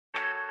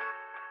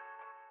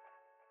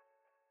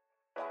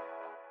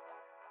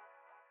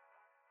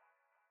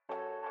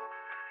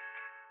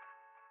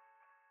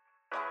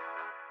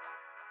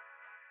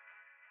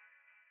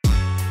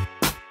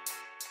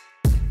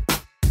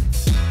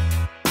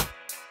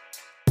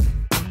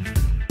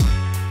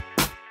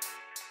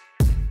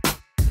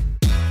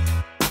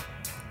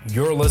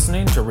You're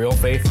listening to Real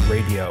Faith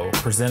Radio,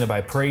 presented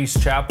by Praise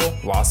Chapel,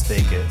 Las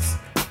Vegas.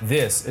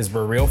 This is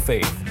where real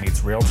faith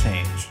meets real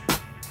change.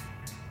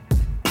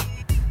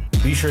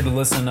 Be sure to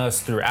listen to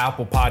us through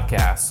Apple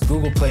Podcasts,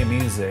 Google Play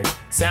Music,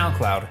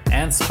 SoundCloud,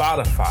 and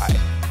Spotify.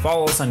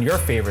 Follow us on your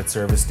favorite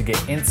service to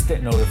get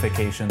instant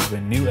notifications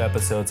when new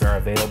episodes are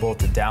available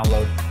to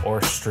download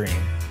or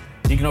stream.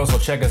 You can also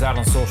check us out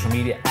on social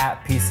media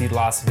at PC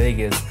Las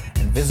Vegas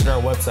and visit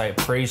our website,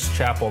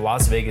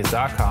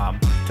 praisechapellasvegas.com,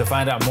 to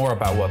find out more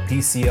about what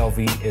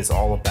PCLV is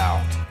all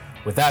about.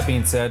 With that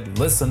being said,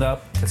 listen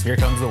up, because here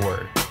comes the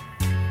word.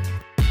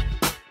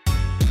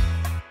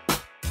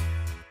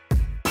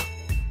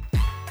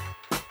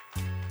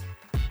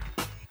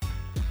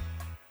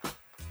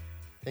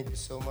 Thank you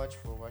so much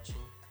for watching.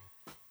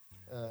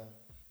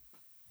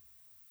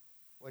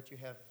 What you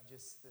have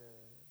just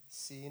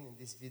seen in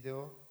this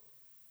video,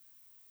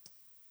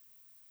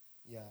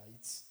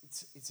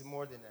 it's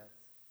more than that.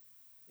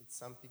 It's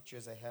some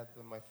pictures I had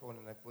on my phone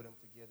and I put them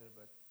together,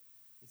 but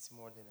it's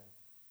more than that.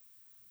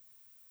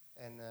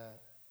 And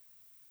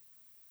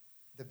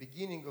the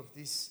beginning of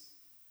this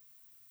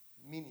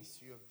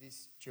ministry of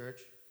this church,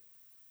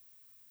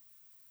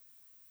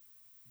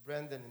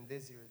 Brandon and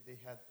Desiree, they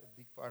had a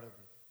big part of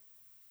it.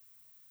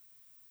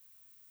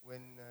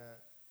 When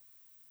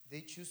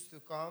they choose to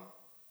come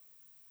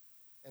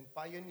and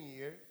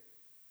pioneer,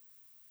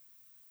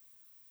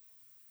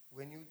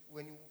 when you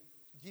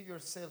give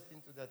yourself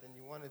into that and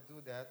you want to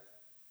do that,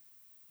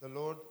 the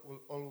Lord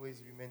will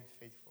always remain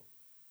faithful.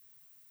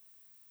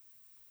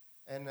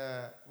 And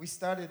we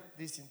started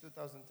this in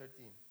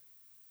 2013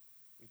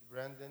 with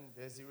Brandon,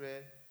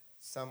 Desiree,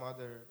 some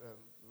other,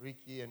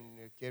 Ricky and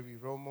Kerry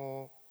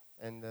Romo,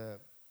 and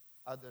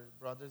other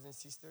brothers and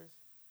sisters.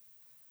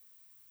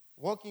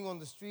 Walking on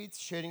the streets,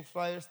 sharing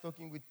flyers,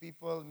 talking with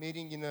people,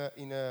 meeting in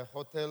a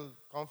hotel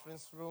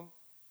conference room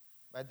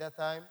by that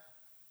time.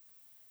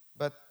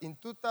 But in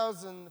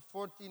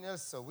 2014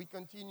 also, we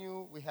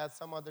continue. We had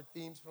some other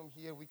teams from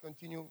here. We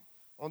continue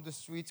on the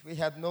streets. We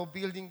had no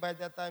building by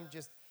that time,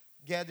 just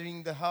gathering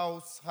in the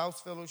house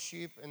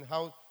fellowship and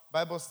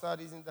Bible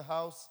studies in the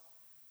house.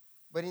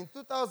 But in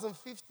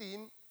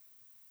 2015,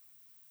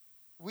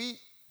 we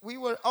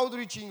were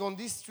outreaching on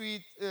this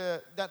street we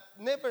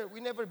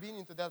never been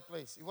into that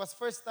place. It was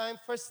first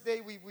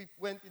day we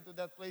went into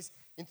that place,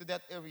 into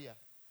that area.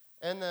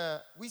 And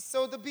we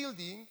saw the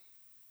building,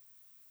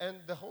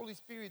 and the Holy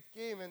Spirit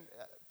came, and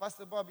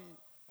Pastor Bobby,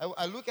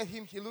 I look at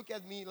him, he looked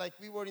at me like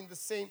we were in the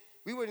same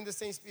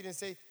spirit, and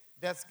say,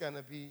 that's going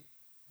to be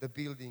the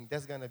building.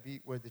 That's going to be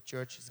where the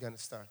church is going to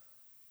start.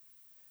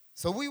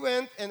 So we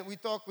went and we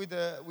talked with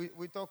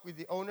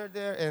the owner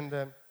there,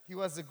 and he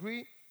was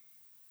agreed.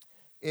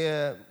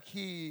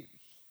 He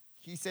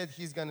said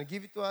he's going to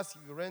give it to us. He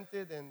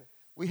rented, and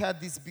we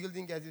had this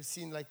building, as you've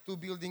seen, like two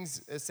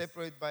buildings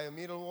separated by a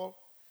middle wall.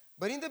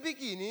 But in the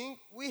beginning,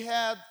 we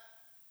had,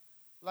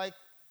 like,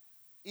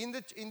 in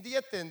the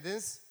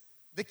attendance,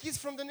 the kids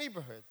from the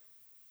neighborhood.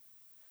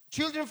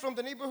 Children from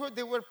the neighborhood,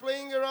 they were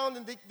playing around,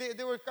 and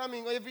they were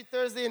coming every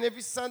Thursday and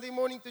every Sunday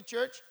morning to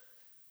church.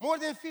 More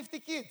than 50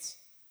 kids.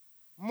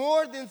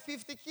 More than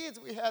 50 kids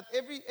we had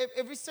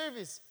every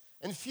service.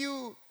 And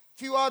few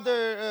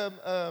other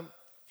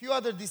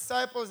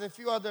disciples and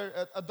few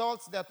other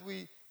adults that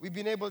we've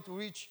been able to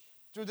reach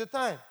through the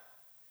time.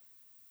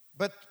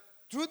 But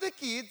through the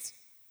kids,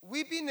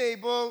 we've been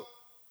able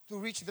to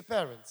reach the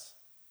parents.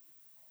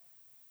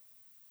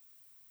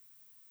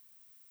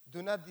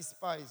 Do not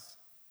despise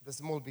the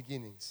small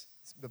beginnings,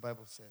 the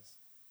Bible says.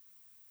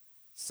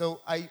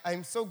 So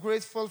I'm so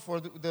grateful for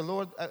the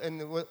Lord,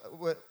 and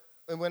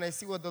when I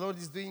see what the Lord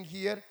is doing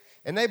here,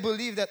 and I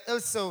believe that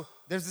also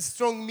there's a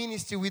strong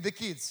ministry with the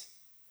kids.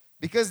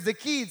 Because the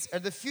kids are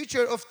the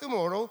future of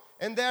tomorrow,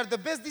 and they are the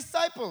best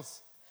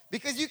disciples.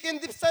 Because you can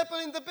disciple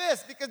in the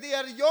best, because they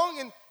are young,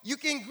 and you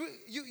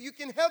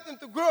can help them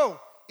to grow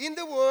in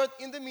the word,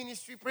 in the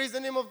ministry. Praise the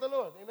name of the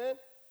Lord. Amen.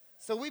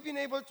 So we've been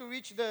able to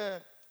reach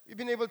the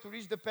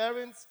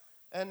parents,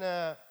 and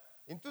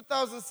in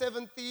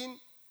 2017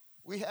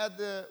 we had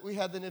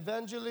an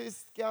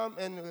evangelist come,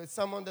 and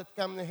someone that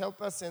come and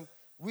help us, and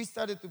we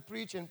started to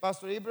preach, and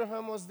Pastor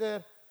Abraham was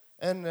there.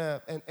 And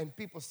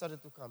people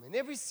started to come. In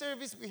every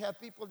service, we have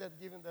people that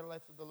given their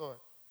life to the Lord.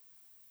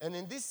 And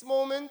in this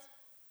moment,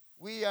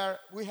 we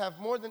have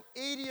more than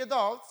 80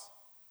 adults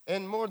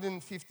and more than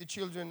 50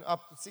 children,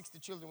 up to 60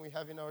 children we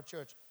have in our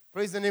church.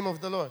 Praise the name of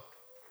the Lord.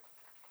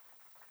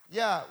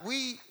 Yeah,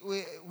 we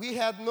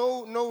had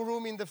no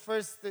room in the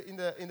first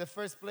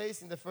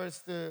place, in the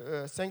first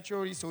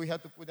sanctuary, so we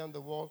had to put down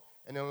the wall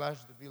and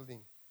enlarge the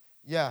building.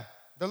 Yeah,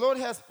 the Lord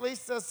has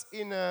placed us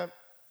in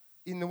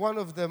one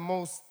of the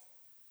most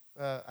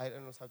I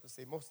don't know how to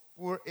say, most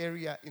poor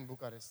area in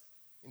Bucharest,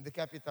 in the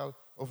capital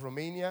of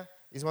Romania.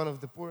 Is one of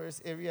the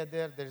poorest area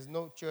there. There is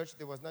no church.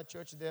 There was not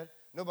church there.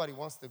 Nobody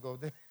wants to go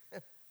there.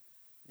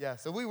 Yeah,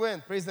 so we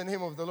went. Praise the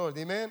name of the Lord.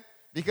 Amen.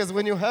 Because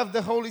when you have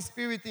the Holy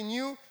Spirit in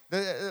you,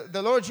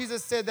 the Lord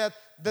Jesus said that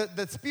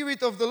the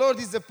Spirit of the Lord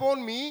is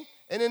upon me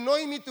and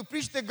anointed me to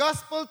preach the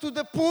gospel to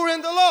the poor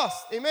and the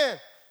lost. Amen.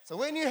 So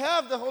when you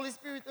have the Holy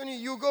Spirit on you,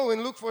 you go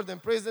and look for them.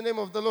 Praise the name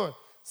of the Lord.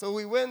 So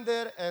we went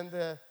there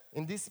and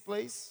in this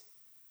place,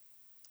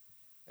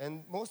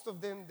 and most of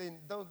them,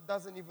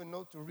 doesn't even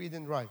know to read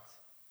and write.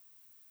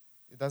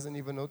 They doesn't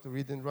even know to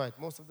read and write.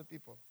 Most of the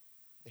people,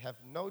 they have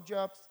no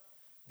jobs.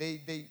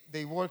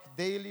 They work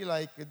daily,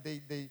 like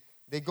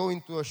they go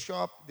into a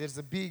shop. There's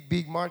a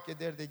big market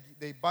there.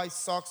 They buy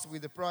socks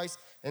with the price,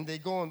 and they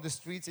go on the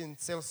streets and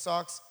sell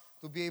socks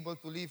to be able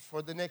to live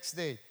for the next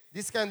day.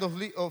 This kind of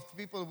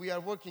people we are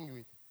working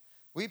with.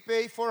 We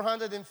pay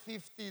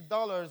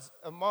 $450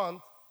 a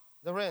month,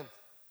 the rent.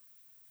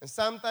 And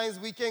sometimes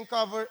we can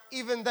cover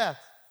even that.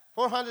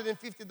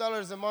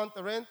 $450 a month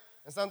the rent,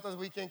 and sometimes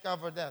we can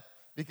cover that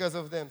because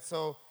of them.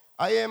 So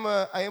I am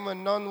a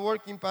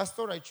non-working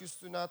pastor. I choose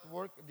to not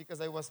work because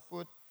I was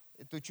put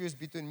to choose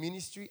between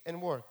ministry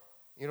and work.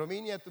 In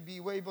Romania, to be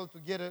able to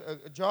get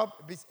a job,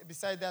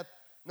 beside that,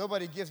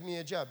 nobody gives me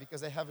a job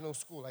because I have no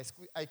school.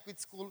 I quit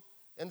school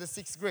in the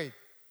 6th grade.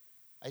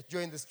 I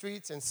joined the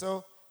streets and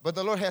so, but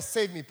the Lord has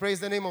saved me. Praise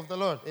the name of the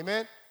Lord.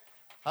 Amen?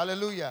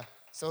 Hallelujah.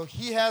 So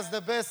He has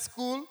the best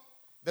school.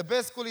 The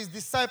best school is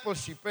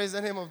discipleship. Praise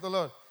the name of the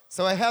Lord.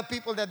 So I have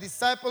people that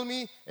disciple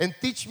me and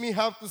teach me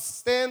how to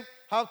stand,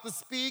 how to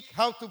speak,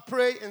 how to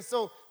pray. And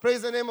so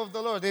praise the name of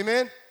the Lord.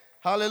 Amen?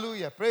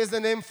 Hallelujah. Praise the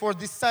name for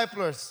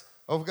disciplers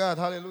of God.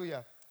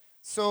 Hallelujah.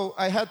 So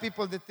I had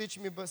people that teach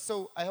me, but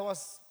so I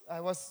was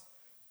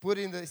put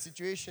in the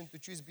situation to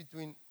choose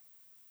between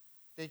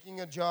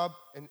taking a job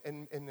and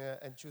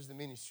choose the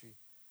ministry.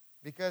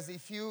 Because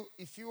if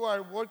you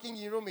are working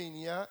in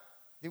Romania,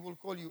 they will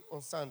call you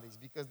on Sundays,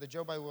 because the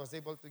job I was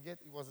able to get,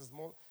 it was a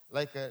small,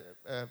 like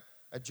a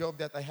job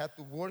that I had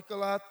to work a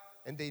lot,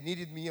 and they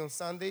needed me on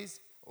Sundays,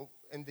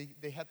 and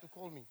they had to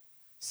call me.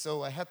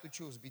 So I had to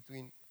choose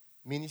between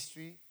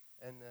ministry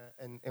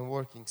and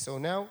working. So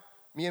now,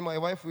 me and my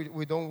wife,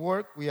 we don't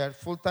work. We are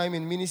full-time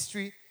in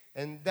ministry,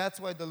 and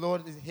that's why the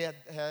Lord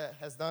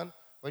has done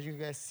what you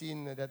guys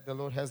seen that the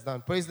Lord has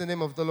done. Praise the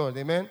name of the Lord.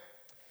 Amen?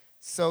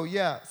 So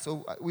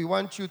we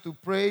want you to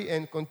pray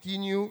and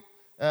continue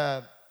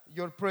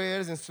your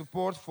prayers and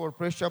support for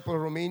Praise Chapel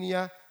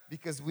Romania,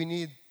 because we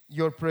need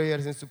your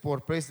prayers and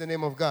support. Praise the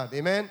name of God.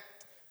 Amen?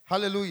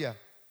 Hallelujah.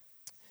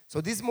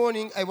 So this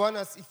morning, I want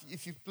us,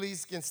 if you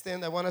please can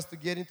stand, I want us to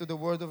get into the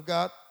Word of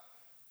God.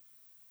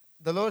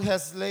 The Lord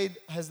has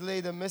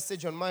laid a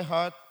message on my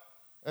heart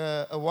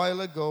a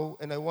while ago,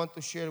 and I want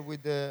to share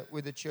with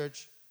the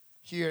church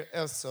here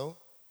also.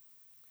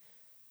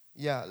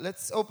 Yeah,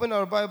 let's open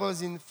our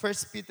Bibles in 1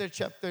 Peter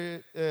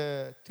chapter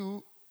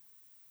 2,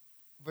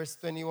 verse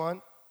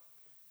 21.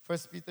 1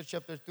 Peter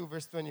chapter 2,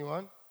 verse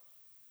 21.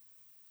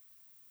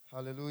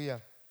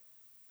 Hallelujah.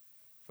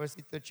 1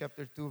 Peter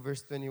chapter 2,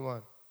 verse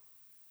 21.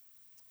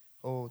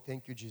 Oh,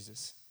 thank you,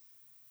 Jesus.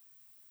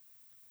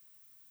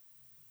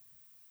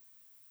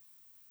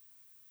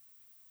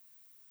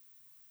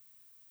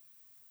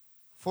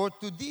 For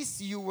to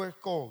this you were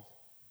called,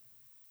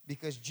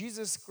 because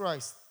Jesus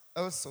Christ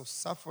also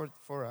suffered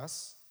for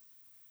us,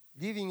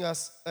 leaving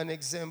us an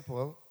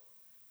example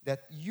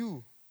that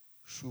you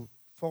should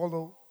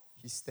follow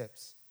His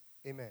steps.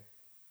 Amen.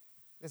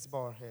 Let's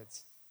bow our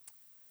heads.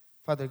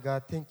 Father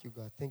God, thank you,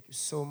 God. Thank you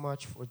so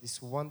much for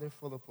this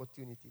wonderful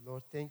opportunity,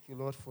 Lord. Thank you,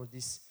 Lord, for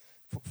this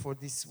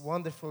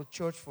wonderful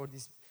church, for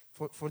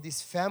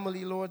this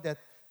family, Lord, that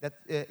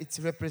it's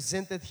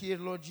represented here,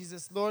 Lord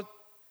Jesus. Lord,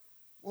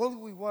 all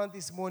we want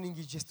this morning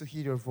is just to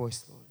hear your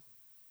voice, Lord.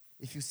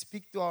 If you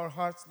speak to our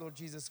hearts, Lord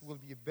Jesus, we'll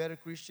be better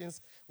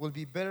Christians, we'll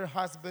be better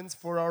husbands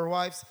for our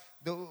wives.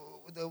 The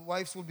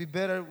wives will be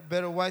better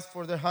wives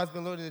for their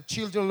husband, Lord. The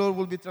children, Lord,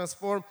 will be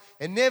transformed.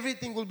 And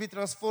everything will be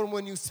transformed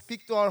when you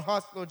speak to our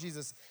hearts, Lord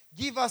Jesus.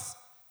 Give us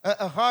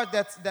a heart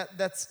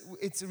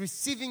it's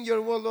receiving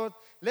your word, Lord.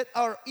 Let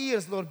our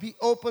ears, Lord, be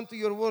open to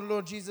your word,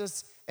 Lord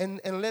Jesus.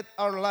 And let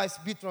our lives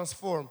be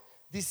transformed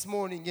this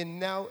morning and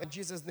now. In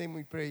Jesus' name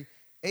we pray.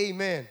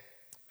 Amen.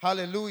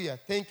 Hallelujah.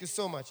 Thank you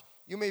so much.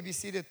 You may be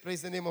seated.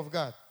 Praise the name of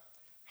God.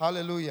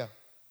 Hallelujah.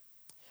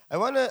 I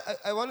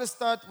wanna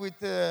start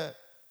with a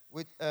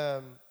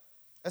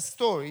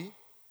story.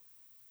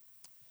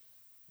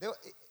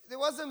 There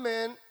was a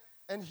man,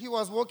 and he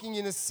was walking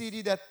in a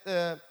city that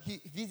he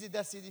visited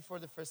that city for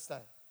the first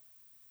time.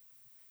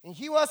 And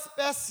he was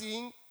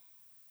passing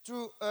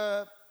through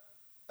a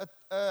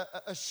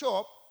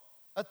shop,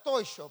 a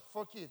toy shop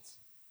for kids.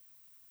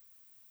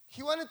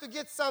 He wanted to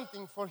get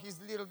something for his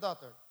little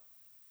daughter.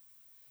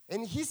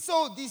 And he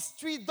saw these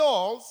three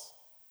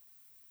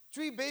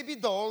baby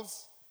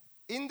dolls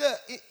at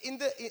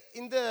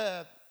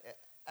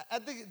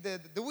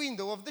the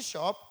window of the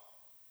shop.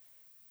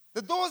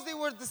 The dolls, they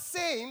were the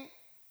same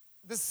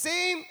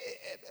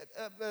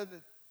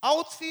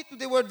outfit.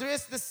 They were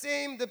dressed the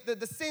same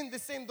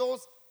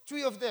dolls,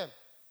 three of them.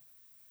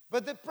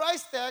 But the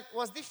price tag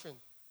was different.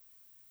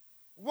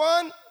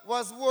 One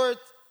was worth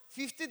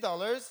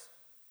 $50,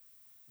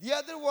 the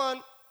other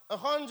one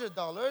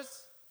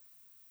 $100,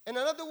 and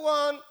another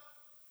one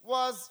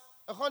was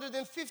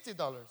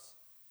 $150.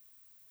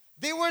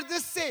 They were the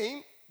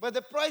same, but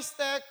the price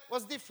tag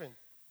was different.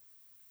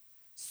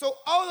 So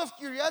out of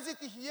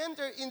curiosity, he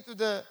entered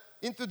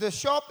into the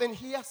shop, and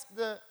he asked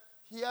the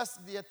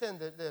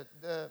attendant,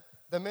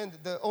 the man,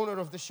 the owner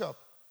of the shop.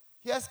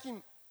 He asked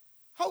him,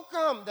 how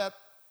come that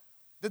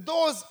the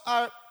dolls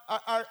are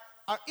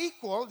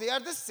equal, they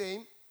are the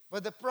same,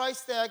 but the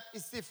price tag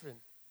is different?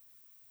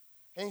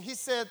 And he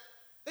said,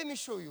 let me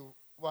show you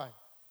why.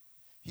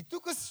 He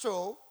took a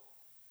straw,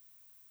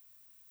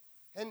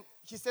 and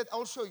he said,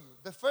 I'll show you.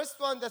 The first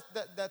one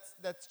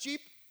that's cheap,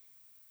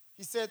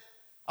 he said,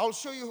 I'll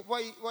show you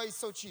why it's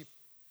so cheap.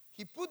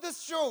 He put the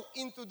straw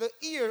into the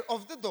ear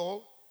of the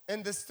doll,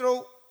 and the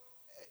straw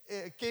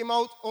came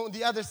out on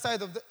the other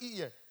side of the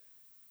ear.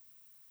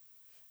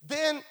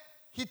 Then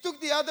he took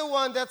the other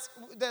one that's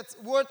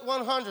worth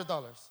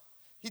 $100.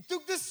 He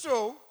took the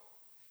straw,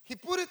 he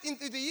put it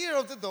into the ear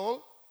of the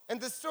doll,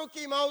 and the straw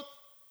came out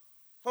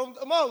from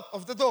the mouth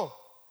of the doll.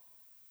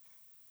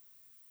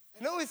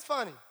 I know it's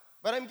funny,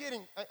 but I'm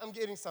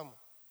getting somewhere.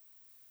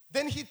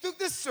 Then he took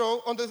the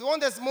straw on the one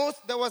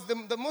that was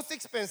the most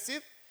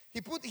expensive. He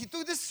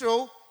took the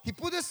straw, he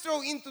put the straw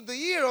into the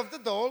ear of the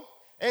doll,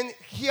 and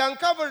he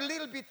uncovered a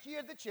little bit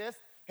here the chest,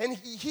 and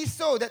he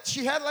saw that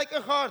she had like a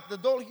heart, the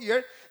doll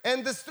here,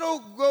 and the straw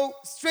go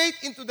straight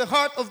into the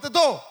heart of the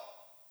doll.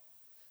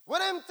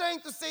 What I'm trying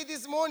to say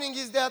this morning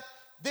is that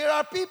there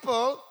are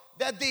people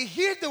that they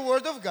hear the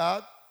word of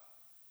God,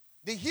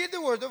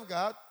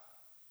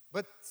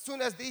 but as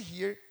soon as they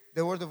hear,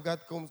 the word of God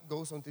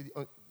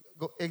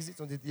exits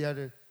onto the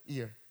other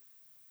ear.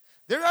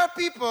 There are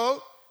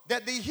people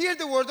that they hear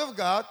the word of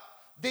God,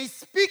 they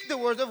speak the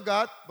word of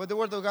God, but the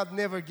word of God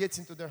never gets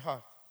into their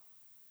heart.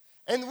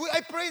 And I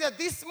pray that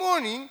this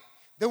morning,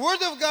 the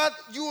word of God,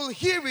 you will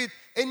hear it,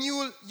 and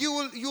you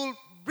will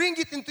bring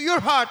it into your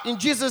heart in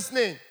Jesus'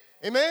 name.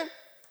 Amen?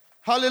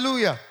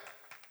 Hallelujah.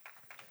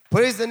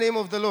 Praise the name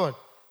of the Lord.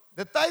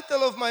 The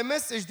title of my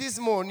message this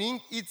morning,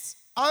 it's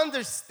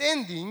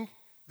Understanding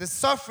the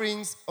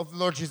Sufferings of the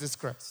Lord Jesus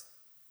Christ.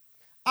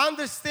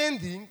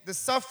 Understanding the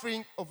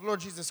suffering of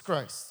Lord Jesus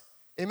Christ.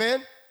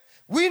 Amen?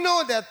 We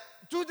know that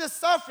through the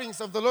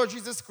sufferings of the Lord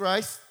Jesus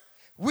Christ,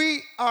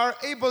 we are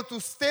able to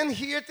stand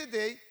here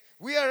today.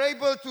 We are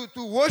able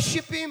to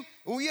worship Him.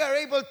 We are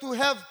able to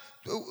have,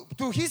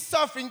 to His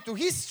suffering, to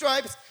His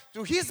stripes,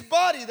 to His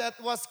body that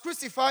was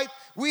crucified,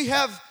 we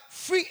have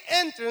free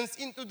entrance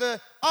into the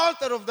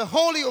altar of the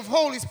Holy of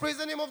Holies. Praise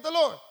the name of the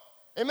Lord.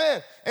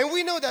 Amen. And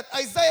we know that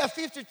Isaiah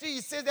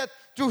 53 says that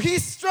to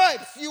His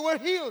stripes you were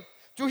healed.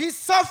 To His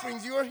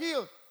sufferings you were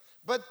healed.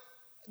 But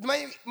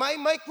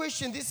my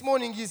question this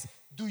morning is,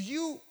 do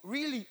you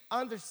really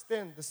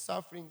understand the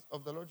sufferings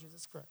of the Lord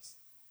Jesus Christ?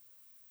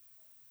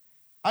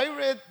 I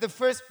read the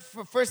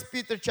first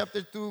Peter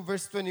chapter 2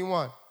 verse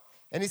 21.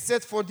 And it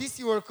said, for this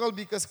you are called,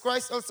 because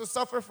Christ also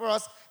suffered for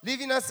us,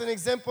 leaving us an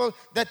example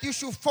that you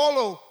should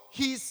follow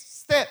His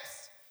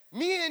steps.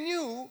 Me and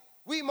you,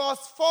 we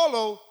must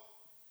follow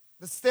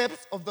the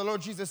steps of the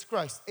Lord Jesus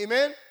Christ.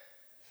 Amen?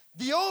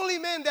 The only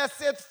man that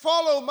said,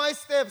 follow my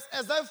steps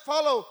as I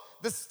follow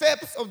the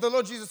steps of the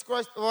Lord Jesus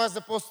Christ was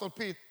Apostle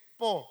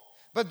Paul.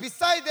 But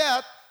beside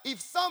that,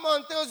 if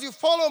someone tells you,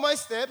 follow my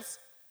steps,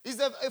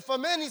 if a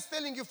man is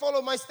telling you,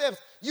 follow my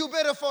steps, you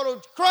better follow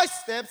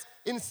Christ's steps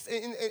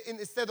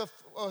instead of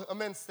a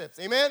man's steps.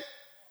 Amen?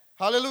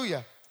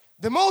 Hallelujah.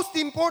 The most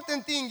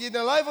important thing in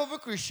the life of a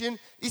Christian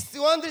is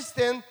to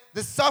understand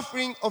the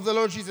suffering of the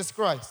Lord Jesus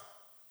Christ.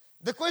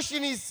 The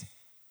question is,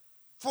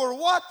 for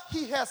what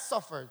He has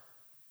suffered?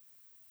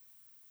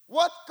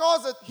 What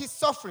caused His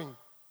suffering?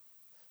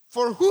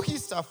 For who He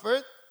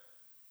suffered?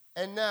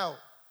 And now,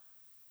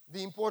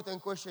 the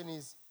important question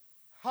is,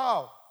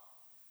 how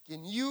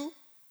can you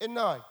and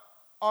I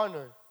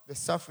honor the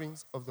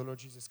sufferings of the Lord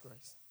Jesus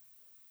Christ?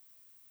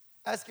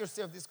 Ask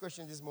yourself this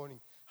question this morning.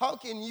 How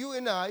can you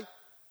and I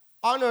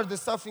honor the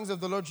sufferings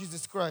of the Lord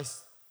Jesus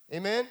Christ?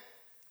 Amen?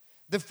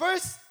 The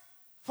first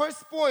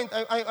point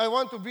I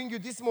want to bring you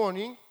this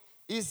morning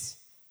is,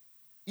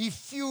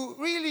 if you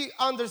really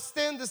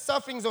understand the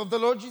sufferings of the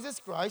Lord Jesus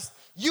Christ,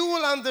 you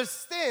will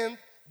understand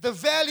the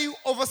value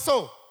of a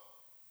soul.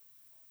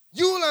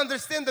 You will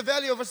understand the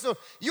value of a soul.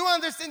 You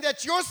understand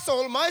that your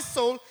soul, my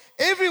soul,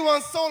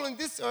 everyone's soul on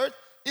this earth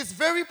is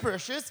very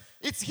precious.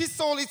 It's his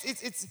soul.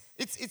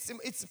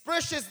 It's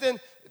precious. Then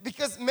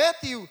because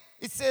Matthew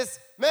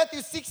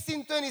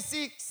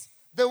 16:26,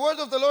 the word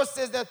of the Lord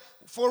says that,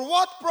 for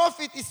what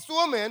profit is to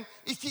a man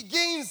if he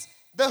gains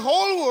the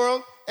whole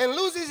world and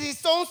loses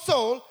his own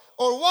soul,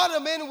 or what a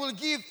man will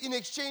give in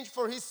exchange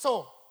for his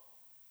soul?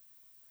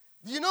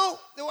 Do you know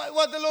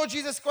what the Lord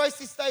Jesus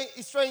Christ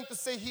is trying to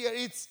say here?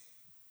 It's,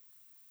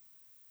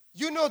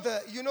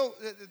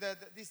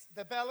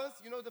 the balance.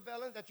 You know the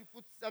balance that you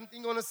put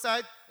something on a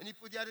side and you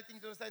put the other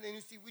things on the side and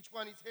you see which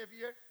one is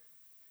heavier.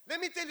 Let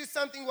me tell you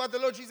something what the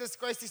Lord Jesus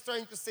Christ is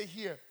trying to say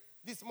here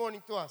this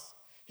morning to us.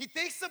 He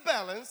takes a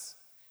balance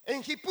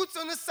and He puts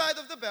on the side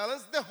of the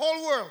balance the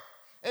whole world.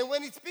 And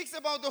when it speaks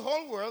about the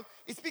whole world,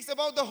 it speaks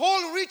about the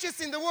whole riches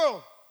in the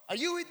world. Are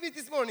you with me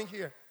this morning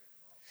here?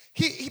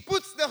 He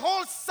puts the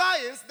whole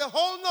science, the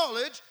whole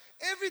knowledge,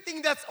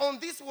 everything that's on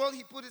this world,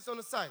 He puts it on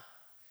the side.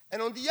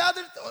 And on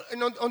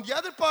the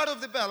other part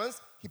of the balance,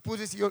 he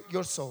puts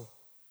your soul.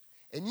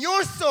 And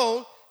your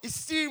soul is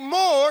still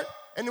more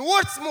and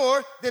worth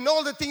more than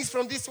all the things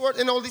from this world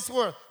and all this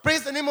world.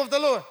 Praise the name of the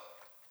Lord.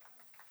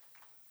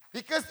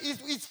 Because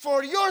it's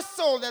for your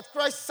soul that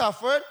Christ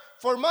suffered.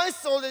 For my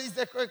soul that is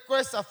that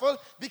Christ suffered.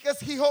 Because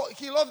he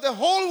loved the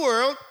whole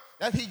world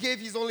that he gave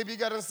his only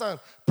begotten Son.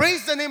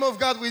 Praise the name of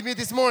God with me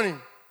this morning.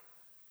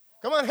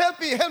 Come on, help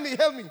me.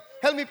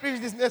 Help me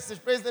preach this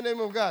message. Praise the name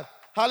of God.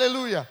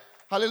 Hallelujah.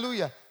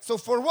 Hallelujah. So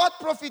for what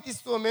profit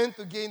is to a man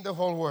to gain the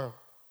whole world?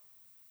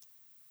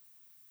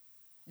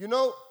 You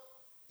know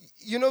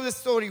the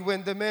story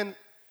when the man,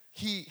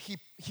 he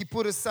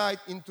put aside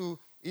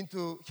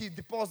he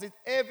deposited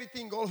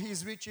everything, all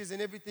his riches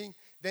and everything.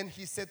 Then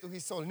he said to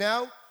his soul,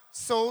 now,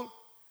 soul,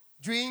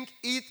 drink,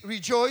 eat,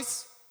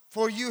 rejoice,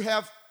 for you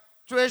have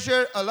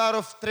a lot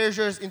of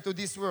treasures into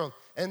this world.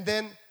 And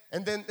then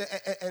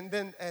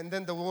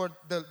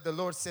the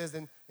Lord says,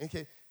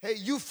 okay, hey,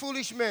 you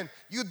foolish man,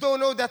 you don't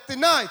know that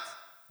tonight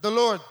the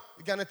Lord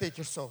is gonna take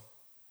your soul.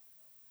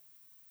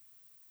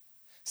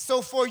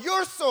 So for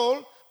your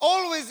soul,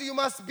 always you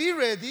must be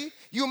ready.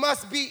 You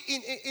must be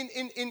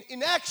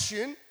in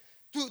action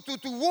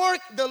to work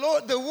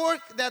the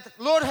work that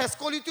Lord has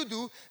called you to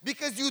do,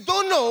 because you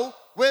don't know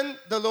when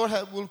the Lord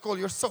will call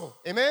your soul.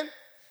 Amen?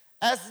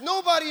 As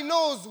nobody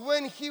knows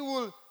when he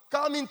will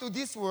come into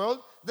this world,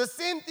 the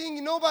same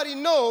thing nobody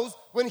knows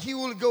when he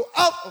will go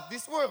out of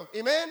this world.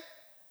 Amen?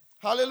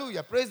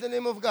 Hallelujah. Praise the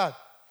name of God.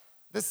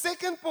 The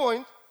second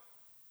point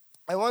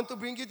I want to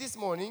bring you this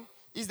morning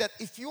is that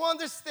if you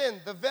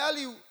understand the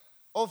value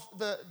of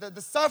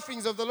the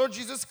sufferings of the Lord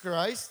Jesus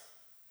Christ,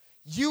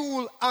 you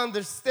will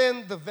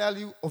understand the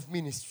value of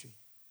ministry.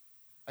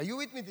 Are you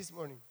with me this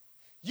morning?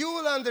 You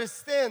will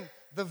understand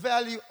the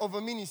value of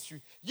a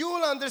ministry. You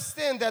will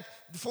understand that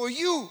for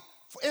you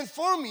and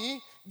for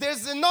me,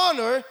 there's an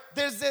honor,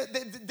 there's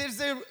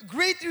a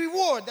great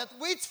reward that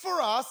waits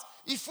for us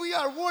if we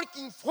are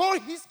working for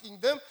His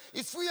kingdom,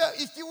 if we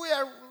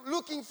are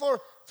looking for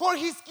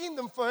His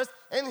kingdom first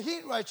and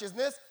His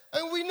righteousness.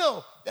 And we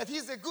know that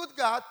He's a good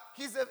God,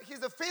 He's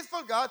a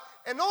faithful God,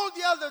 and all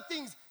the other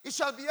things, it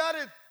shall be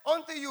added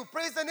unto you.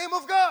 Praise the name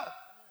of God.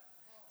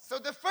 So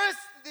the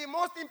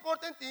most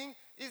important thing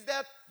is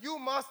that you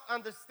must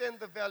understand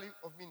the value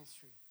of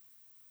ministry.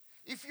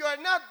 If you are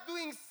not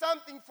doing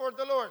something for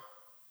the Lord,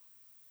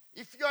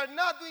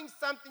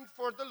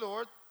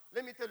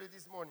 let me tell you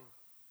this morning,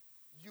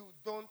 you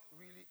don't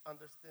really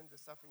understand the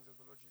sufferings of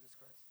the Lord Jesus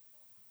Christ.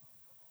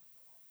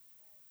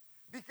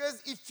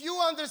 Because if you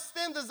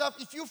understand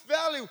if you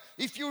value,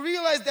 if you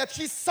realize that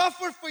He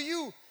suffered for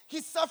you,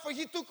 He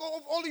took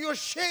all your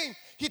shame,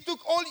 He took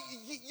all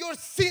your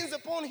sins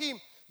upon Him,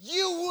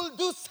 you will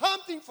do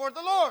something for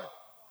the Lord.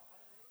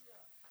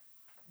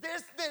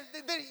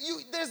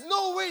 There's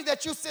no way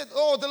that you said,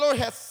 oh, the Lord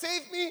has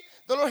saved me,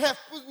 the Lord has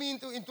put me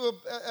into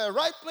a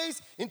right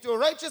place, into a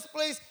righteous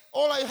place,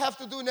 all I have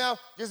to do now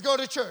is go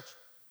to church.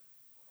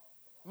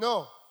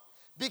 No.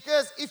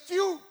 Because if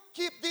you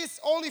keep this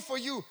only for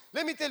you,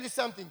 let me tell you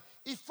something.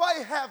 If I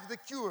have the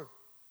cure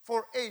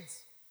for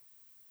AIDS,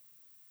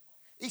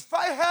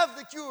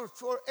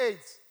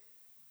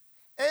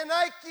 and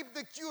I keep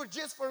the cure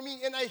just for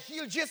me, and I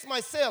heal just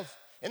myself,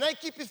 and I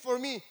keep it for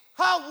me,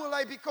 how will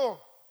I become?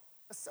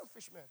 A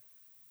selfish man.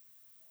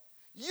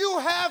 You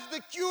have the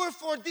cure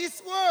for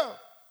this world.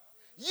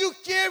 You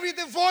carry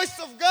the voice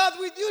of God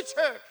with you,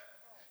 church.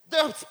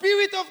 The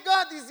Spirit of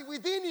God is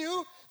within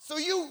you, so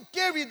you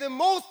carry the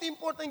most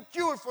important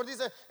cure for this,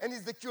 and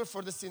it's the cure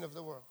for the sin of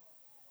the world.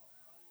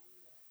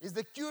 It's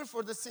the cure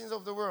for the sins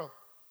of the world.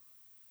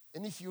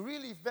 And if you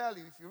really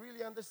value, if you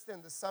really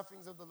understand the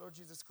sufferings of the Lord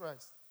Jesus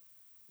Christ,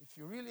 if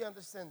you really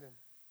understand them,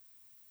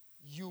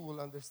 you will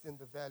understand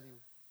the value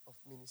of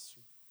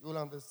ministry. You will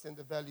understand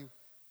the value,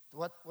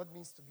 what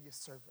means to be a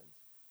servant.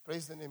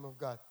 Praise the name of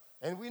God.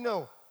 And we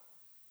know,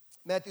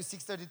 Matthew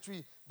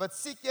 6:33, but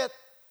seek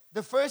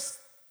first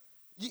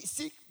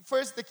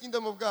the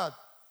kingdom of God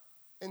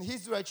and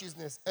His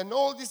righteousness, and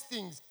all these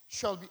things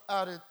shall be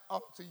added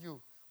up to you.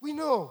 We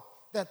know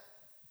that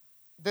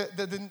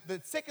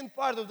the second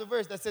part of the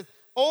verse that says,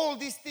 all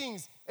these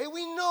things, and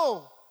we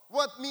know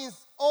what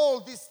means all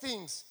these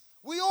things.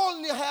 We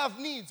all have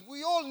needs.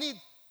 We all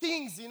need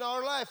things in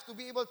our life to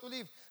be able to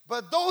live.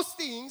 But those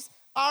things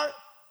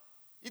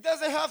it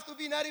doesn't have to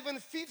be not even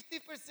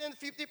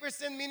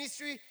 50%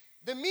 ministry.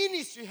 The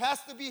ministry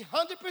has to be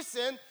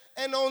 100%,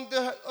 and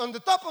on the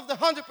top of the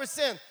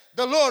 100%,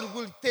 the Lord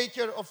will take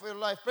care of your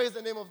life. Praise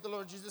the name of the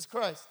Lord Jesus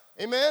Christ.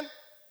 Amen?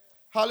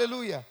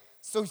 Hallelujah.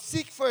 So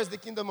seek first the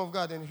kingdom of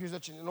God, and here's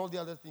and all the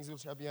other things will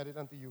shall be added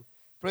unto you.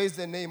 Praise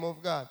the name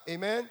of God.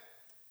 Amen?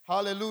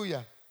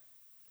 Hallelujah.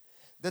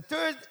 The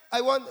third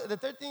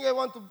thing I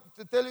want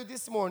to tell you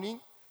this morning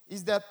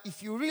is that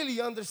if you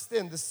really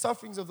understand the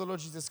sufferings of the Lord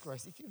Jesus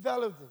Christ, if you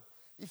value them,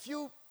 if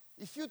you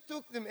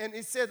took them and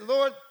it said,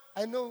 Lord,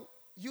 I know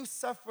you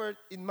suffered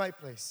in my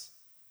place.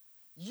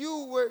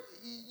 You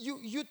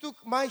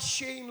took my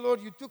shame,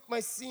 Lord. You took my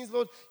sins,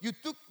 Lord. You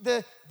took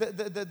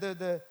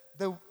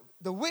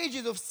the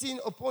wages of sin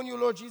upon you,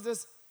 Lord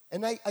Jesus,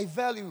 and I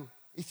value.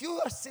 If you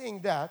are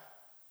saying that,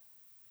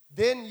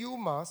 then you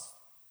must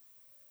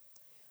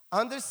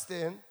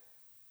understand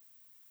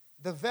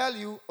the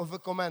value of a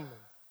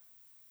commandment.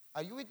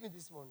 Are you with me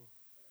this morning?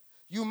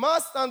 You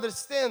must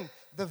understand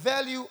the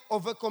value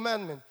of a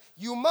commandment.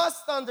 You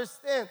must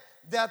understand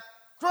that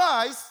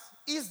Christ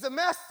is the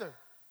master.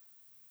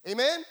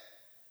 Amen?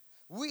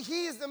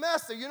 He is the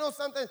master. You know,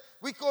 sometimes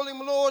we call him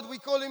Lord, we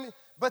call him,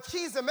 but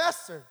he is a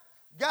master.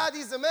 God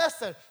is a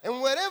master.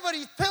 And whatever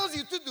he tells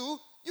you to do,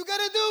 you got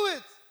to do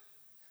it.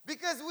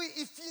 Because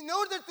if in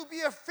order to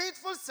be a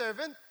faithful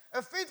servant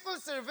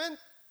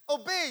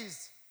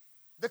obeys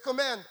the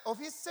command of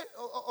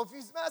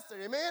his master.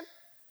 Amen?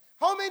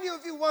 How many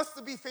of you wants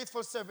to be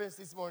faithful servants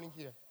this morning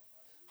here?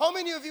 How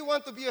many of you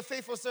want to be a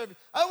faithful servant?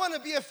 I want to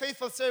be a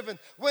faithful servant.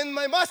 When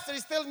my master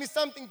is telling me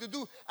something to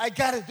do, I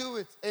got to do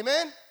it.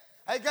 Amen?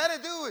 I got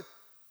to do it.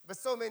 But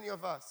so many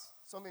of us,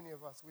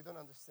 we don't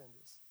understand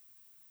this.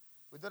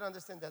 We don't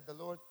understand that the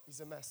Lord is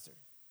a master.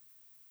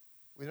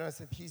 We don't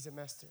understand he's a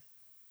master.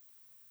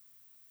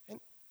 And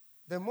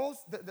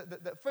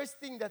the first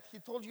thing that he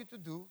told you to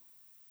do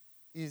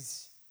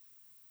is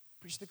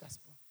preach the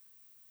gospel.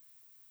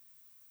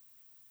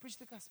 Preach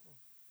the gospel.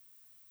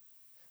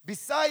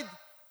 Beside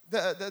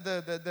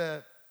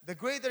the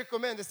greater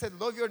command that said,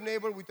 love your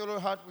neighbor with all your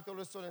heart, with all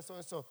your soul, and so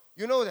and so.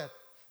 You know that.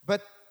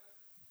 But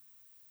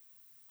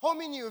how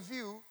many of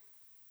you,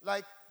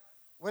 like,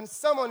 when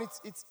someone,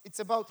 it's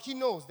about, he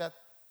knows that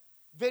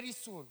very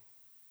soon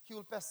he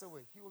will pass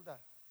away, he will die.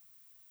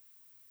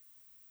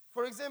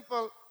 For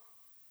example,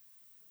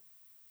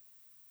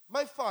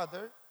 my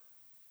father,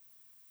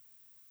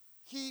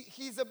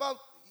 he's about,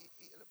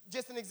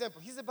 just an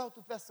example, he's about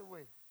to pass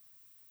away.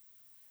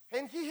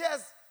 And he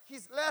has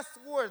his last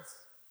words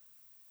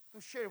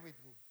to share with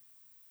me.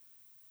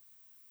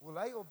 Will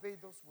I obey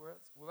those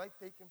words? Will I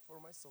take him for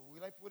my soul?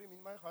 Will I put him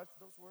in my heart,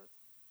 those words?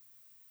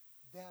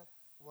 That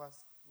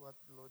was what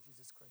the Lord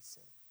Jesus Christ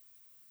said.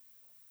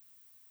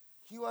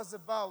 He was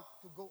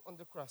about to go on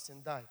the cross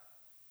and die.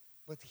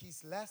 But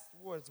his last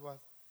words was,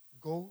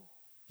 go.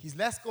 His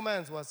last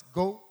commands was,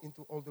 go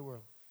into all the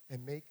world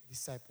and make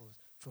disciples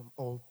from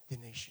all the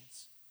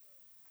nations.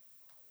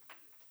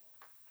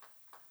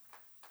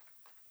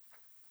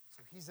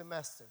 So he's a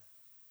master.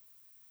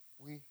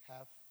 We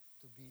have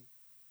to be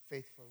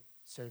faithful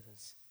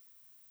servants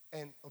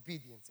and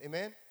obedience.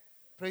 Amen?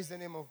 Praise the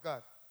name of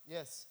God.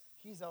 Yes,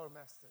 he's our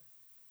master.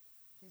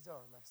 He's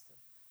our master.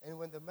 And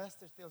when the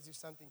master tells you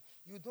something,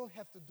 you don't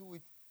have to do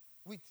it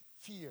with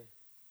fear.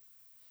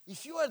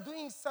 If you are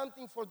doing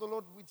something for the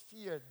Lord with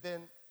fear,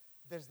 then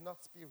there's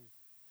not spirit.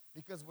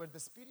 Because where the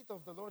Spirit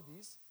of the Lord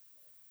is,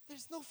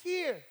 there's no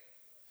fear.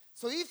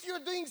 So if you're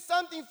doing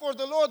something for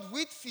the Lord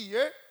with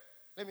fear,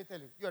 let me tell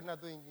you, you are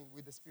not doing it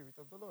with the Spirit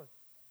of the Lord.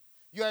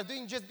 You are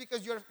doing just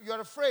because you are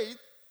afraid.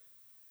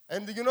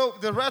 And you know,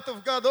 the wrath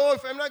of God, oh,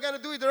 if I'm not going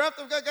to do it, the wrath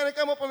of God is going to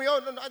come upon me. Oh,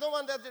 no, I don't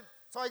want that,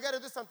 so I got to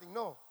do something.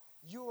 No,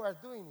 you are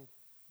doing it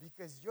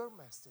because your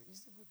master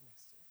is a good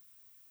master.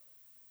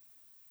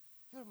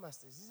 Your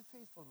master is a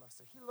faithful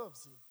master. He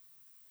loves you.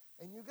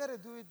 And you got to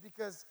do it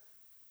because,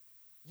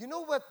 you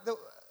know what?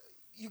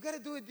 You got to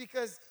do it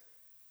because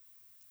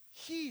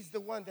He's the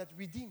one that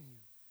redeemed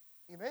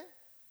you. Amen?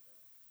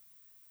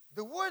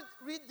 The word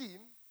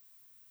redeem,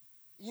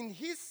 in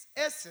his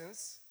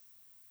essence,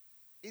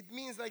 it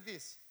means like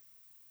this.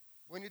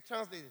 When you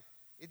translate it,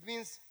 it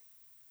means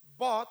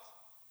bought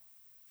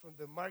from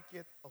the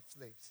market of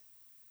slaves.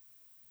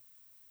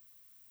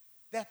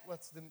 That's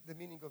what the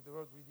meaning of the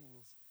word redeem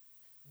means.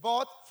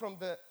 Bought from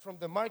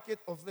the market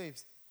of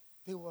slaves.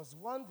 There was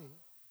one day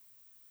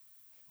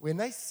when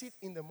I sit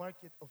in the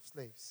market of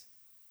slaves,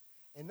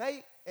 and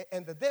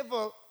the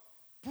devil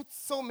put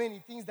so many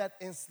things that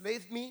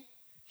enslaved me.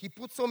 He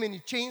put so many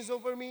chains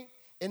over me,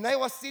 and I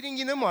was sitting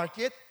in the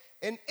market,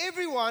 and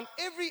everyone,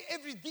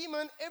 every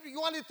demon, he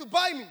wanted to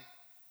buy me.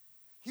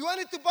 He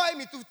wanted to buy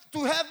me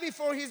to have me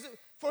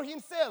for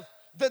himself.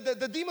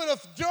 The demon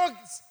of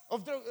drugs,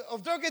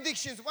 of drug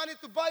addictions, wanted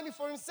to buy me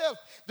for himself.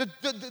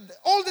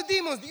 All the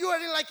demons, you are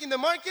in the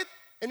market,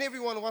 and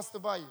everyone wants to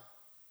buy you.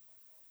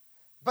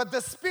 But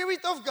the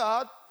Spirit of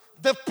God,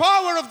 the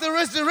power of the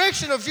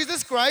resurrection of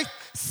Jesus Christ,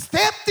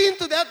 stepped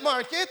into that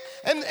market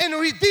and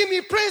redeemed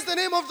me. Praise the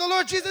name of the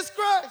Lord Jesus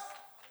Christ.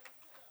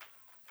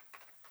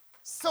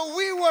 So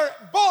we were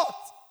bought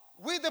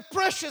with the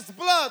precious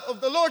blood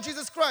of the Lord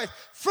Jesus Christ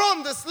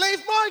from the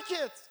slave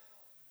market.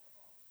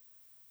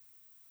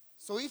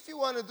 So if you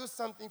want to do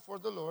something for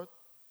the Lord,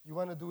 you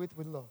want to do it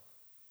with love.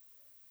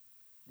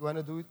 You want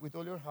to do it with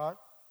all your heart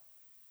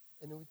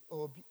and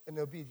with an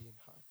obedient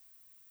heart.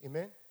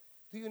 Amen?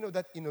 Do you know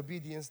that in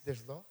obedience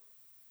there's love?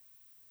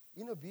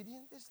 In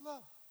obedience there's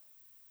love.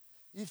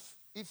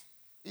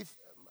 If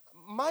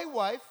my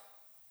wife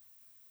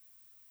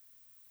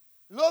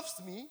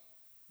loves me,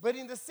 but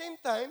in the same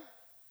time,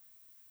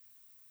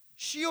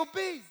 she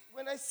obeys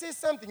when I say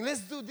something.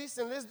 Let's do this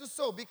and let's do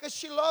so. Because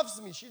she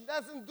loves me. She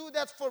doesn't do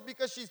that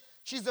because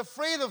she's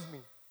afraid of me.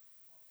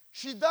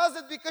 She does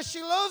it because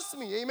she loves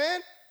me.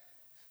 Amen?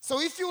 So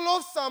if you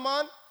love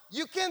someone,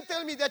 you can't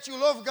tell me that you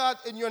love God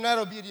and you're not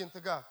obedient to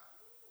God.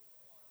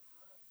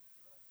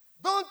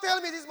 Don't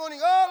tell me this morning,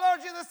 oh,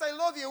 Lord Jesus, I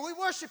love you. We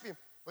worship him.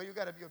 But you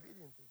got to be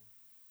obedient to him.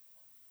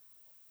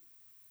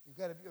 You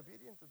got to be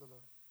obedient to the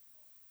Lord.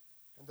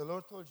 And the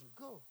Lord told you,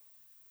 go.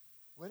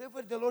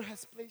 Wherever the Lord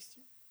has placed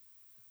you,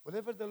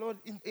 whatever the Lord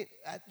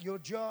at your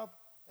job,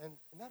 and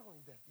not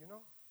only that,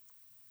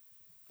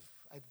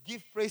 I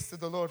give praise to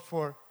the Lord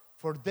for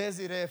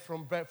Desiree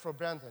for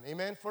Brandon.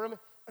 Amen. For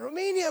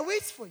Romania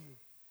waits for you.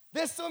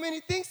 There's so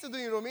many things to do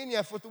in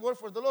Romania to work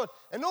for the Lord.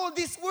 And all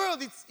this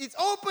world, it's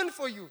open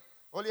for you.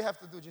 All you have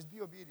to do, just be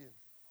obedient.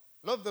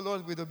 Love the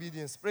Lord with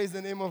obedience. Praise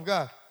the name of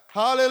God.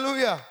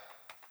 Hallelujah.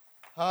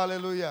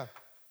 Hallelujah.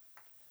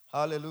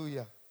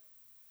 Hallelujah.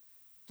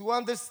 To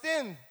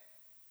understand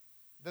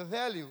the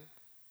value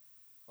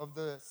of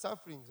the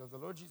sufferings of the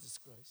Lord Jesus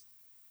Christ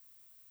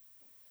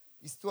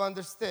is to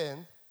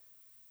understand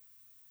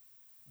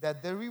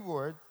that the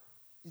reward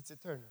is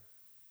eternal.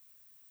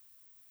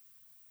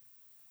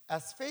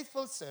 As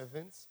faithful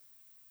servants,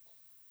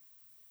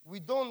 we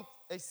don't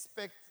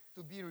expect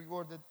to be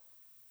rewarded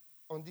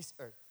on this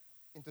earth,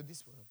 into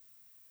this world.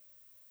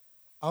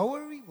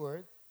 Our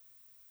reward,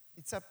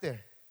 it's up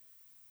there.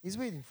 It's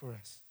waiting for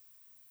us.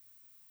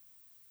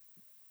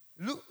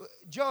 Luke,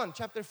 John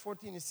chapter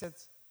 14, it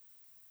says,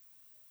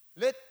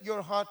 let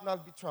your heart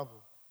not be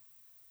troubled.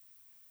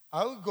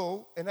 I will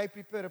go and I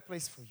prepare a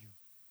place for you.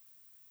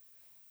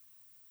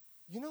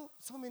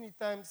 So many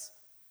times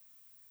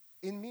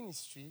in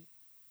ministry,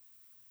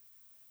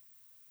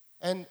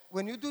 and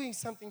when you're doing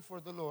something for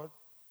the Lord,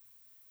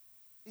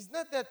 it's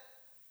not that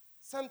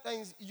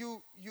sometimes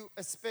you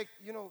expect,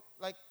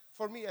 like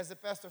for me as a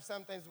pastor,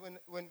 sometimes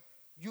when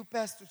you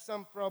pass through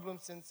some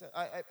problems and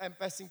I'm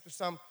passing through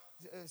some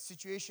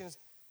situations,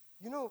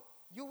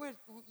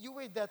 you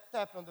wait that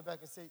tap on the back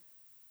and say,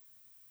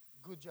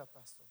 good job,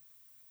 pastor.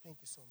 Thank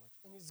you so much.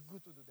 And it's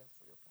good to do that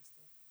for your pastor.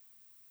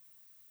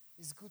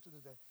 It's good to do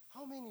that.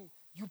 How many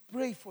you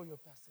pray for your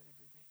pastor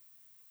every day?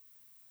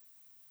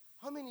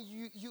 How many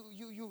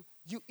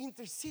you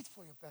intercede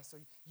for your pastor?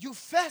 You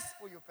fast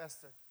for your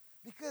pastor.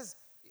 Because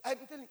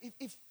I'm telling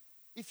you,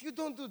 if you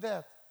don't do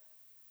that,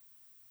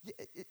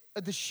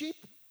 the sheep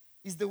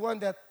is the one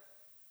that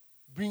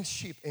brings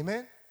sheep.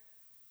 Amen?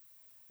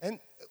 And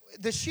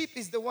the sheep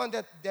is the one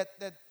that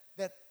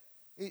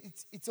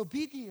it's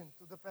obedient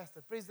to the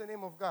pastor. Praise the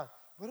name of God.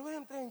 But what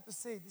I'm trying to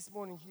say this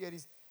morning here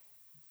is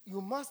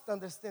you must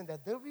understand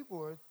that the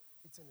reward,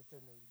 it's an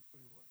eternal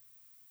reward.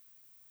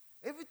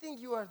 Everything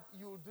you're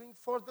doing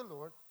for the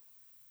Lord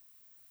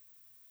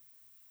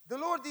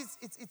is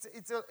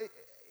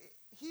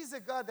He's a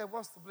God that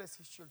wants to bless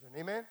His children.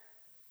 Amen?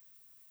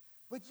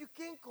 But you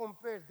can't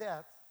compare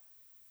that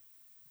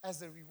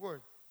as a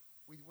reward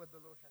with what the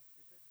Lord has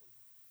prepared for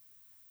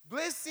you.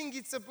 Blessing,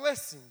 it's a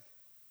blessing.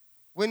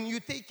 When you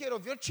take care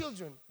of your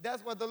children,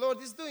 that's what the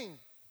Lord is doing.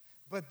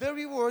 But the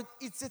reward,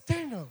 it's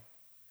eternal.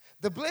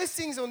 The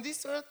blessings on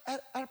this earth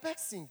are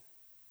passing.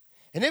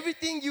 And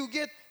everything you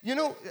get,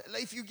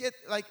 if you get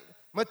like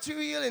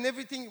material and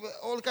everything,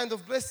 all kind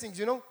of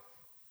blessings,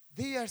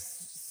 they are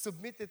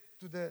submitted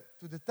to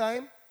the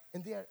time,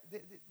 and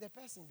they're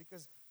passing,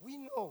 because we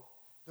know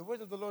the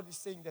word of the Lord is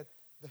saying that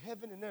the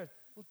heaven and earth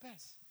will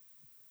pass.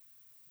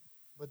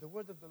 But the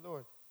word of the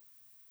Lord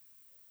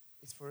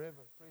is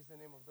forever. Praise the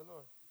name of the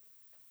Lord.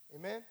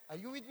 Amen? Are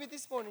you with me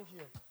this morning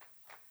here?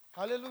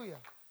 Hallelujah.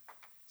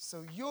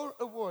 So your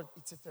award,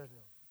 it's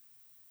eternal.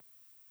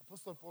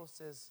 Apostle Paul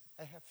says,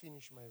 I have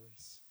finished my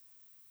race.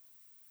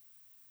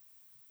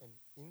 And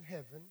in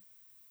heaven,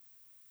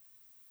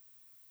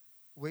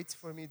 waits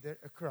for me there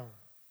a crown.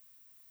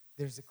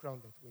 There's a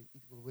crown that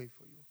it will wait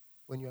for you.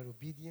 When you are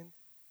obedient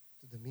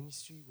to the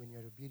ministry, when you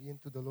are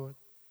obedient to the Lord,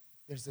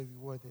 there's a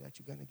reward that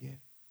you're going to get.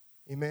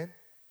 Amen?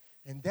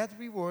 And that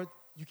reward,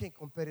 you can't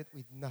compare it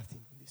with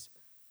nothing on this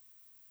earth.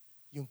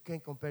 You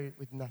can't compare it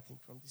with nothing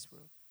from this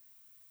world.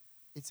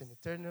 It's an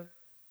eternal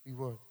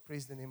reward.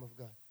 Praise the name of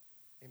God.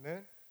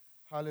 Amen?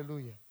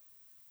 Hallelujah.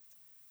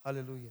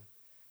 Hallelujah.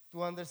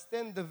 To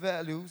understand the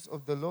values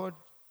of the Lord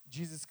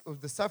Jesus,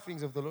 of the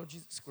sufferings of the Lord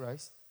Jesus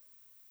Christ,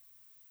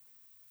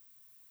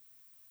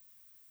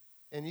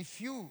 and if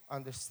you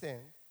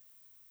understand,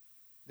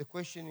 the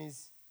question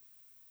is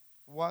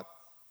what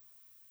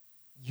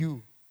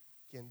you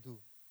can do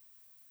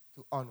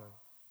to honor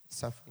the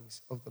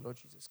sufferings of the Lord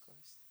Jesus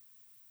Christ.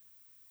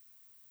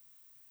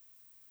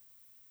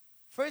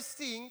 First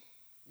thing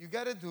you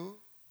got to do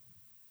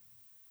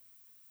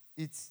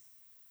is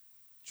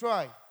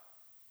try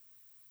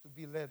to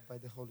be led by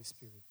the Holy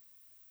Spirit.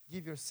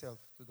 Give yourself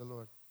to the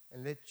Lord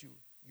and let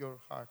your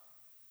heart,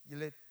 you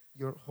let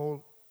your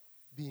whole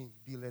being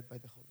be led by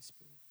the Holy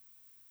Spirit.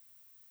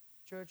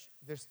 Church,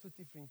 there's two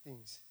different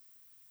things: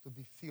 to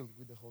be filled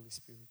with the Holy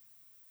Spirit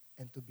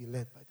and to be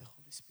led by the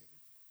Holy Spirit.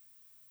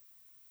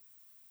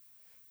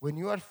 When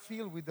you are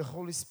filled with the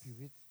Holy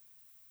Spirit,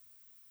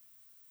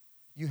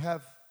 you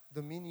have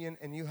dominion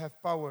and you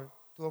have power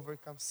to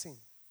overcome sin.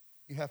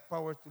 You have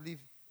power to live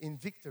in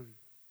victory.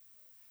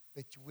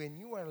 But when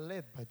you are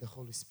led by the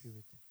Holy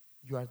Spirit,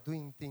 you are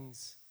doing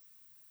things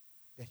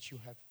that you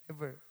have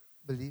never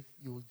believed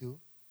you will do.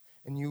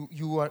 And you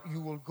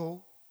will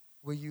go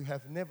where you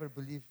have never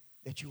believed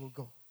that you will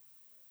go.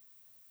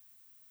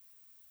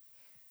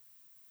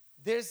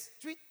 There's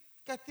 3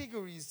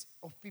 categories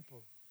of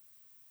people.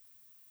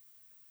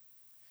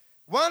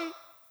 One,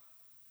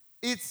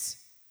 it's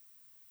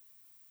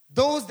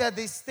those that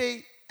they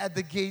stay at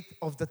the gate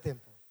of the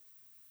temple.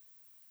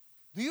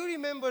 Do you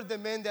remember the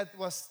man that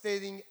was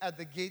standing at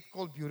the gate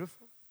called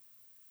Beautiful?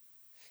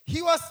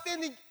 He was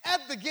standing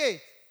at the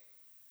gate.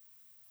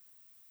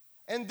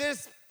 And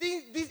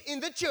in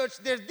the church,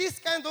 there's this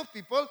kind of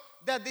people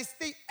that they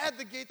stay at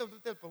the gate of the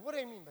temple. What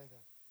do I mean by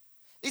that?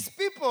 It's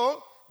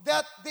people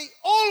that they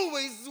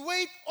always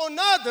wait on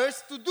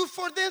others to do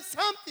for them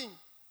something.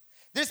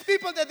 There's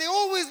people that they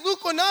always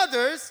look on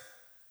others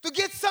to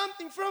get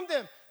something from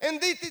them. And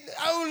they think,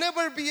 I will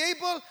never be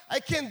able, I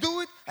can't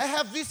do it, I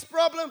have this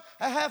problem,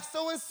 I have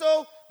so and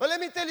so. But let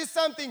me tell you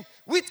something,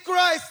 with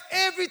Christ,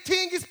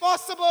 everything is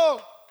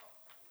possible.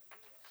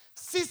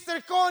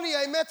 Sister Connie,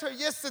 I met her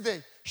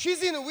yesterday.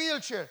 She's in a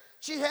wheelchair.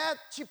 She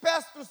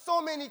passed through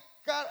so many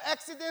car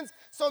accidents,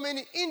 so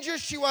many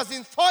injuries. She was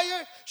in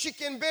fire. She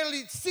can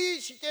barely see.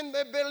 She can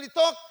barely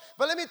talk.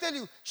 But let me tell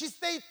you, she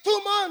stayed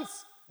 2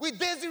 months with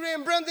Desiree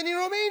and Brandon in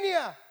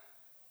Romania.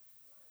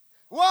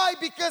 Why?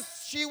 Because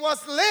she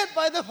was led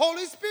by the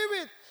Holy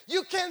Spirit.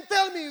 You can't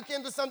tell me you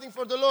can do something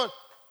for the Lord.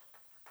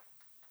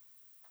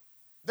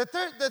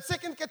 The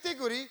second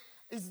category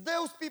is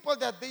those people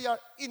that they are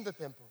in the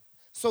temple.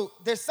 So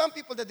there's some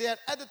people that they are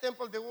at the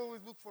temple, they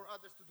always look for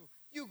others to do.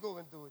 You go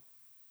and do it.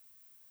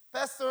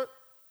 Pastor,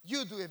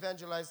 you do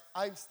evangelize.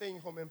 I'm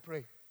staying home and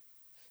pray.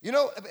 You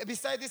know,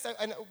 beside this,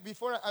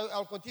 before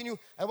I'll continue,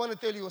 I want to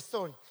tell you a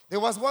story. There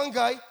was one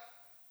guy,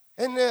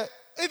 and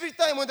every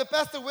time when the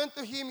pastor went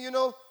to him, you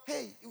know,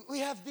 hey, we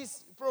have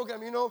this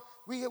program, you know,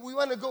 we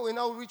want to go in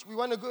outreach, we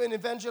want to go and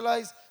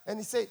evangelize. And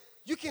he said,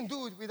 you can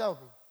do it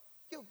without me.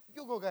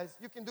 You go, guys,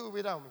 you can do it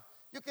without me.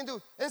 You can do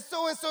it. And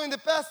so in the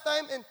past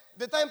time, and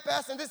the time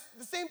passed, and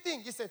the same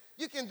thing. He said,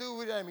 you can do it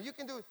without me. You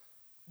can do it.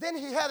 Then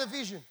he had a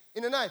vision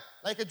in the night,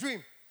 like a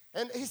dream.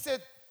 And he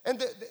said, and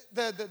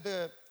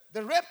the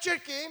rapture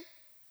came.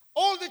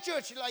 All the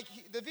church,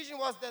 the vision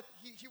was that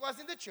he was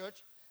in the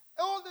church.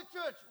 All the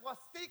church was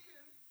taken,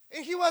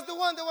 and he was the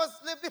one that was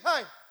left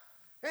behind.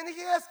 And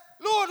he asked,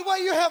 Lord, why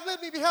you have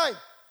left me behind?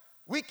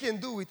 We can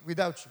do it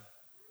without you.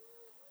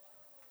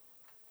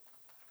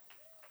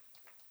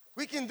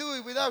 We can do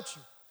it without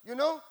you. You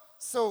know?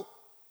 So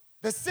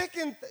the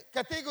second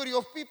category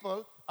of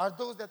people are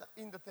those that are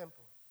in the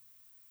temple.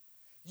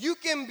 You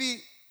can be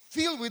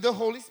filled with the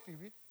Holy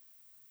Spirit,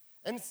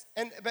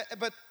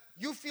 but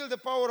you feel the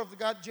power of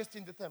God just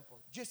in the temple,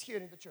 just here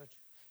in the church.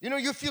 You know,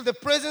 you feel the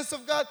presence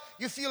of God,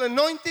 you feel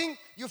anointing,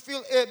 you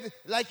feel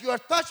like you are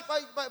touched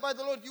by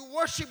the Lord, you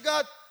worship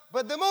God.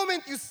 But the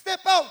moment you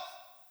step out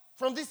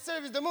from this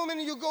service, the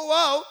moment you go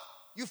out,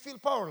 you feel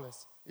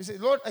powerless. You say,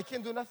 Lord, I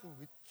can't do nothing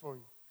for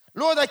you.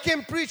 Lord, I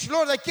can't preach.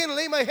 Lord, I can't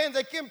lay my hands.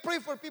 I can't pray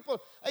for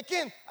people. I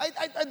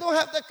don't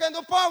have that kind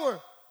of power.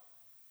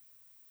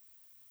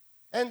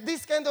 And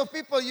these kind of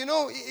people, you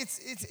know,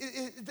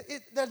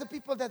 they're the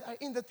people that are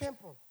in the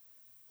temple.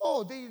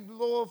 Oh, they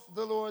love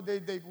the Lord.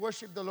 They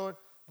worship the Lord.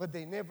 But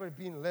they never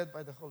been led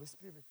by the Holy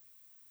Spirit.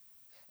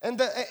 And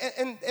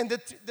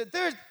the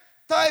third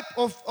type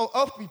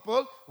of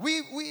people,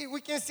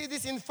 we can see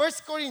this in 1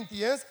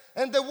 Corinthians.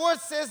 And the word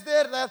says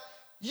there that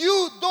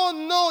you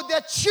don't know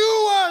that you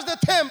are the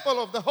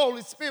temple of the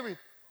Holy Spirit.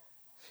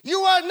 You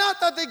are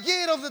not at the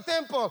gate of the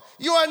temple.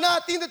 You are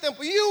not in the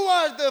temple. You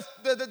are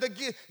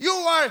you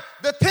are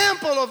the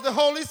temple of the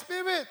Holy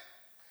Spirit.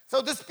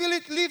 So the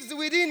Spirit lives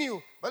within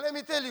you. But let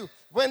me tell you,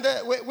 when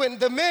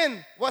the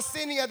man was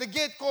standing at the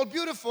gate called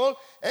Beautiful,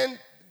 and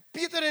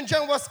Peter and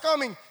John was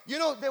coming, you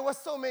know, there was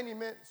so many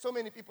men, so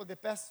many people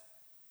that passed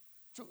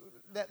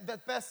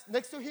that passed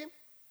next to him.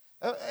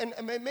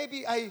 And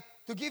maybe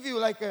to give you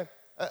like a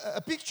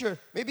picture,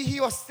 maybe he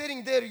was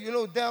sitting there, you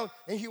know, down,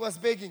 and he was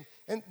begging.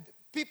 And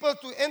people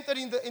to enter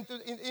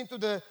into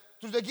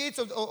the gates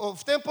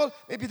of temple,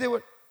 maybe they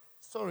were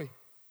sorry,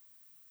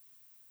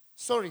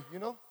 you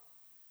know.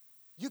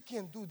 You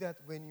can't do that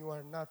when you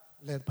are not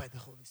led by the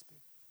Holy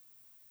Spirit.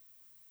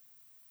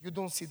 You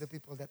don't see the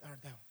people that are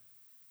down.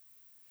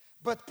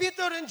 But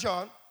Peter and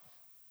John,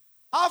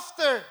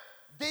 after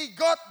they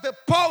got the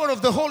power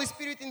of the Holy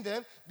Spirit in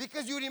them,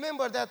 because you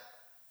remember that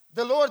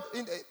the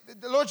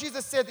Lord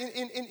Jesus said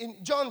in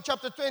John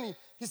chapter 20,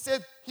 he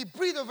said, he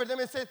breathed over them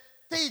and said,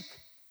 take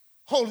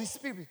Holy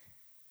Spirit.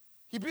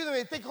 He breathed over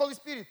them, take Holy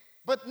Spirit.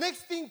 But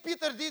next thing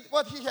Peter did,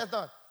 what he had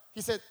done,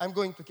 he said, I'm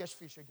going to catch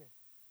fish again.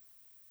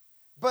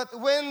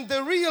 But when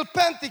the real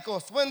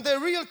Pentecost, when the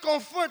real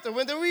Comforter,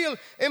 when the real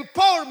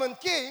empowerment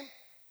came,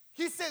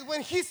 he said,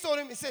 when he saw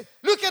him, he said,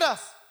 look at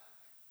us.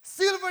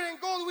 Silver and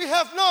gold we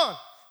have none.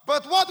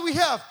 But what we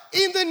have,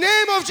 in the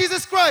name of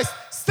Jesus Christ,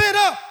 stand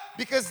up.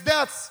 Because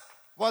that's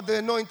what the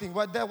anointing,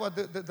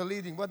 the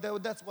leading,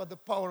 that's what the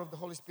power of the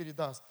Holy Spirit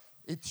does.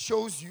 It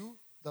shows you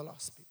the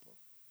lost people.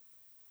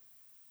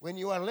 When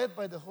you are led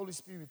by the Holy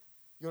Spirit,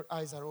 your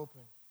eyes are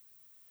open.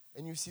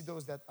 And you see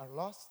those that are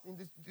lost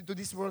into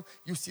this world.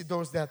 You see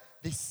those that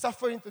they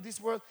suffer into this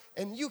world.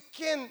 And you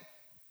can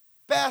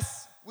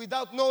pass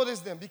without notice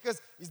them, because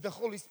it's the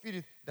Holy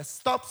Spirit that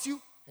stops you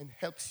and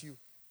helps you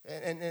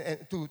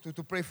and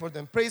to pray for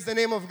them. Praise the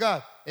name of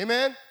God.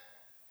 Amen.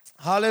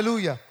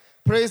 Hallelujah.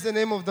 Praise the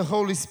name of the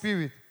Holy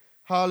Spirit.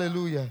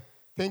 Hallelujah.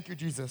 Thank you,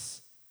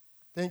 Jesus.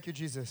 Thank you,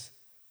 Jesus.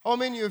 How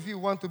many of you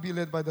want to be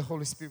led by the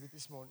Holy Spirit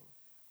this morning?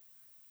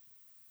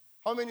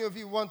 How many of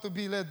you want to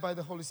be led by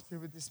the Holy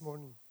Spirit this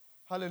morning?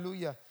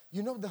 Hallelujah.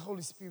 You know the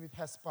Holy Spirit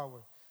has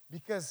power,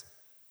 because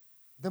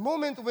the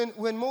moment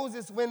when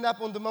Moses went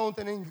up on the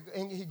mountain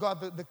and he got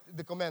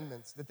the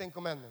commandments, the 10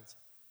 commandments,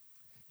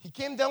 he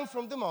came down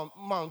from the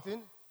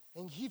mountain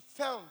and he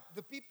found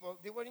the people,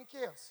 they were in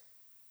chaos.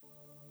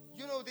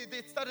 You know,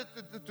 they started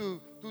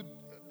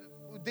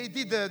they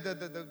did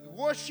the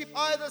worship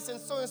idols and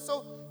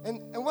so.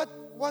 And what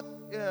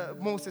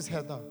Moses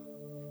had done?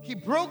 He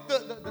broke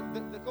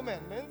the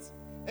commandments.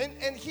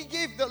 And he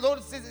gave the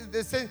Lord,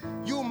 said,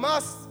 you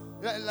must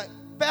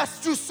pass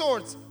through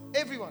swords,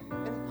 everyone.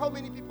 And how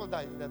many people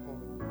died in that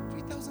moment?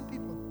 3,000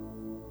 people.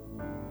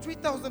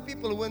 3,000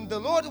 people. When the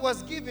Lord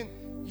was given,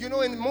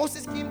 and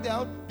Moses came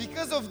down,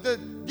 because of the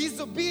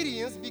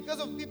disobedience, because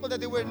of people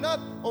that they were not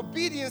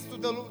obedient to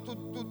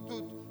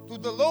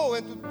the law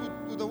and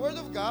to the word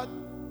of God,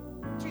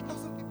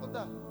 3,000 people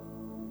died.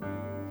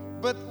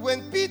 But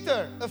when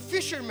Peter, a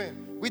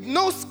fisherman, with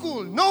no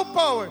school, no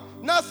power,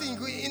 nothing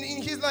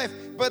in his life,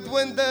 but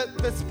when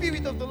the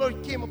Spirit of the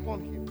Lord came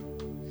upon him,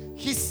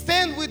 he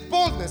stand with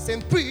boldness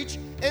and preach,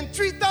 and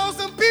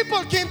 3,000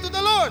 people came to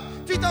the Lord.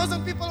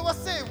 3,000 people were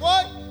saved.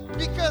 Why?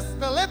 Because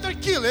the letter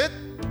kill it,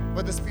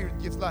 but the Spirit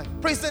gives life.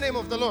 Praise the name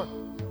of the Lord.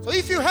 So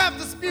if you have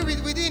the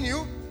Spirit within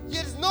you,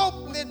 there's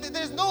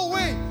no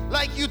way,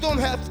 like you don't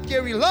have to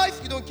carry life,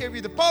 you don't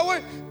carry the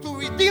power to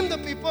redeem the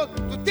people,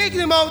 to take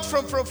them out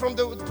from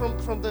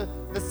the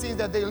sins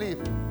that they live.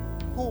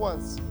 Who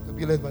wants to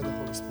be led by the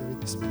Holy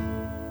Spirit this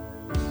morning?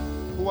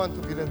 Who wants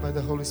to be led by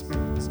the Holy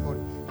Spirit this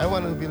morning? I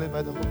want to be led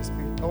by the Holy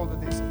Spirit all the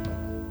days of my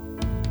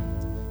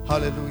life.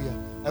 Hallelujah.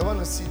 I want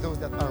to see those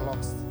that are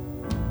lost.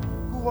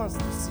 Who wants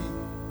to see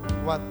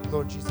what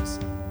Lord Jesus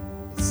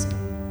is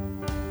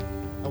saying?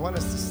 I want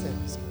us to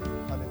stand this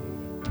morning.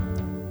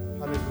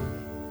 Hallelujah.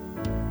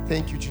 Hallelujah.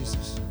 Thank you,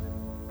 Jesus.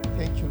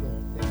 Thank you, Lord.